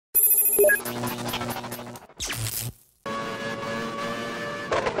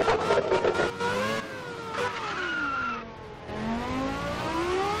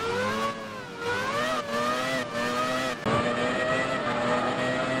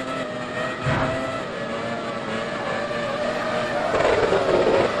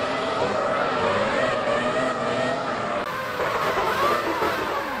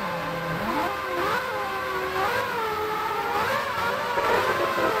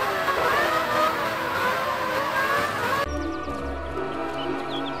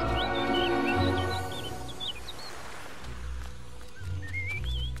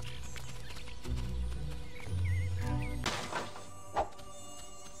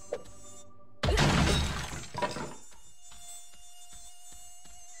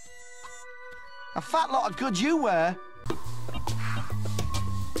A fat lot of good you were.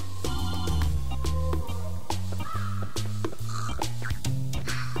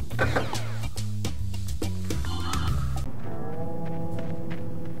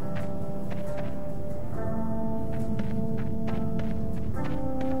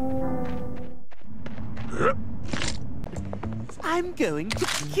 I'm going to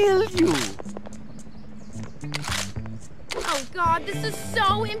kill you. Oh God, this is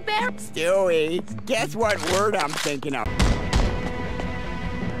so embarrassing. Stewie, guess what word I'm thinking of?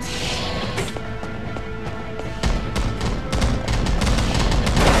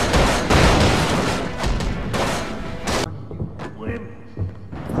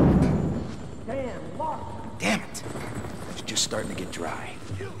 Damn it. It's just starting to get dry.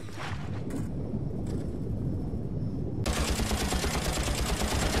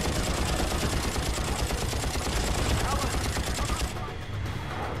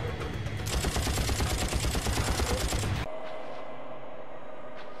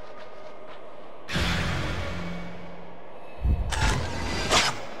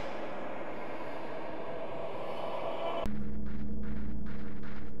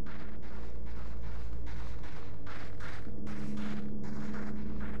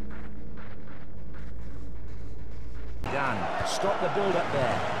 Done. Stop the build-up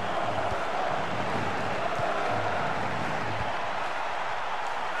there.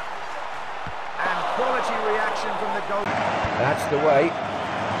 And quality reaction from the goal. That's the way.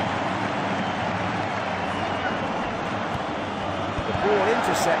 The ball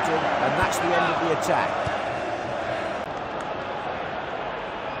intercepted, and that's the end of the attack.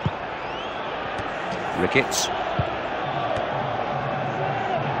 Ricketts.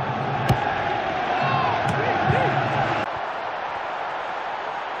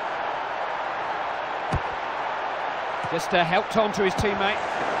 Just helped on to his teammate.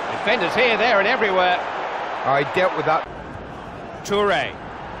 Defenders here, there and everywhere. I dealt with that. Toure.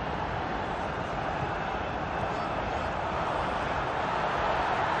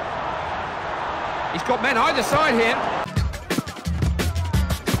 He's got men either side here.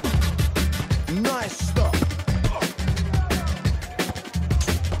 Nice stop.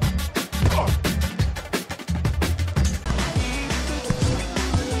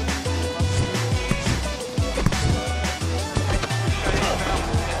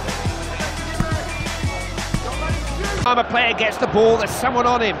 Time a player gets the ball, there's someone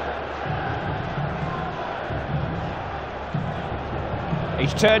on him.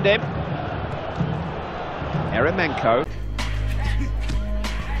 He's turned him. Eremenko.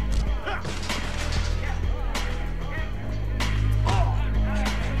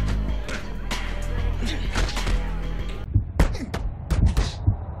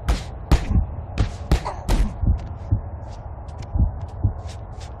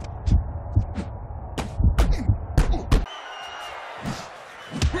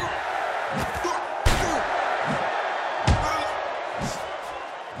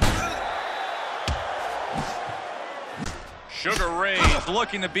 Sugar Ray is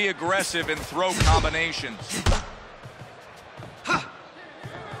looking to be aggressive and throw combinations.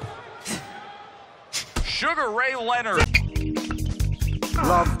 Sugar Ray Leonard.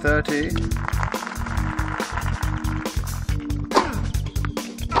 Love 30.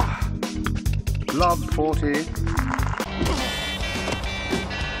 Love 40.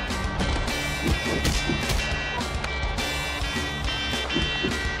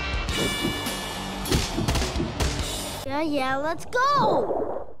 Yeah, let's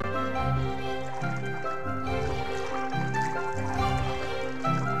go!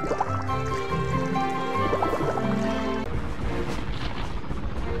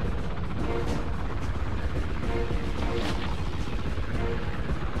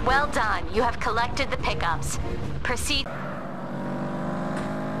 Well done. You have collected the pickups. Proceed.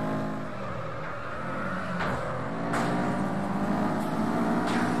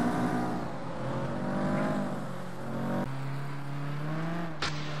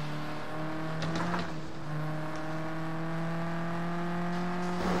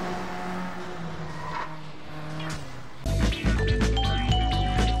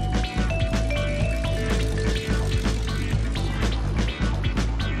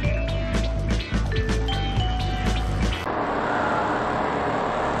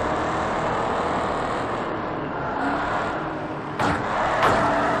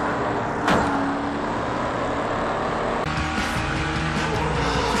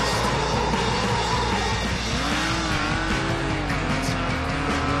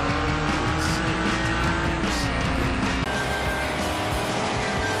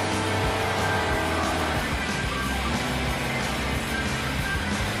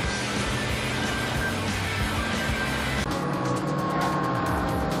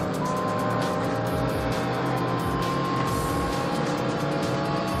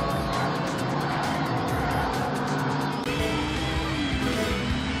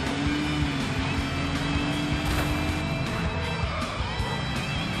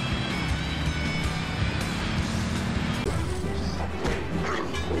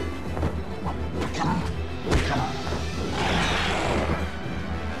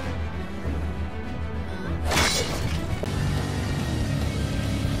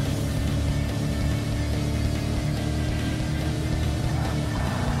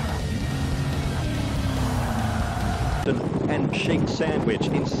 Boston, and Chic Sandwich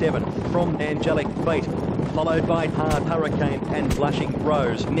in 7 from Angelic Fate, followed by Hard Hurricane and Blushing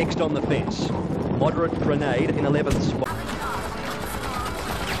Rose next on the fence. Moderate Grenade in 11th spot.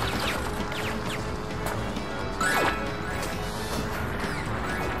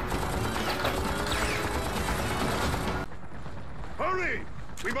 Hurry!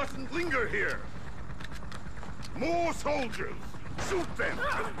 We mustn't linger here. More soldiers! Shoot them!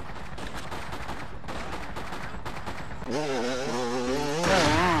 Let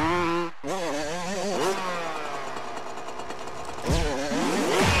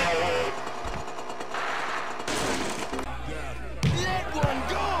one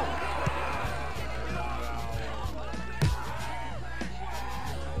go!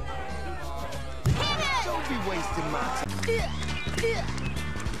 Don't be wasting my time.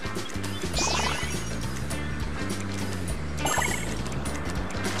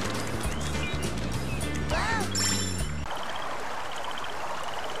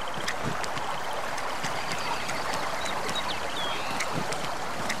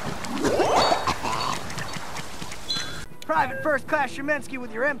 Private First Class Shemensky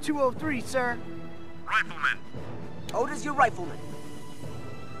with your M203, sir. Riflemen, Oda's your rifleman.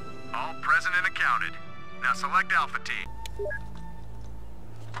 all present and accounted. Now select Alpha Team.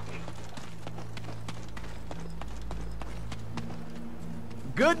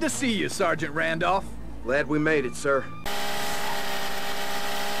 Good to see you, Sergeant Randolph. Glad we made it, sir.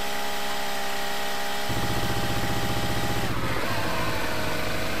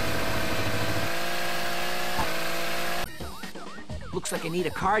 Looks like I need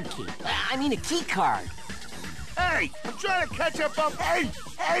a card key. I mean a key card. Hey! I'm trying to catch up.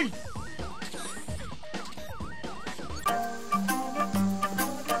 Hey!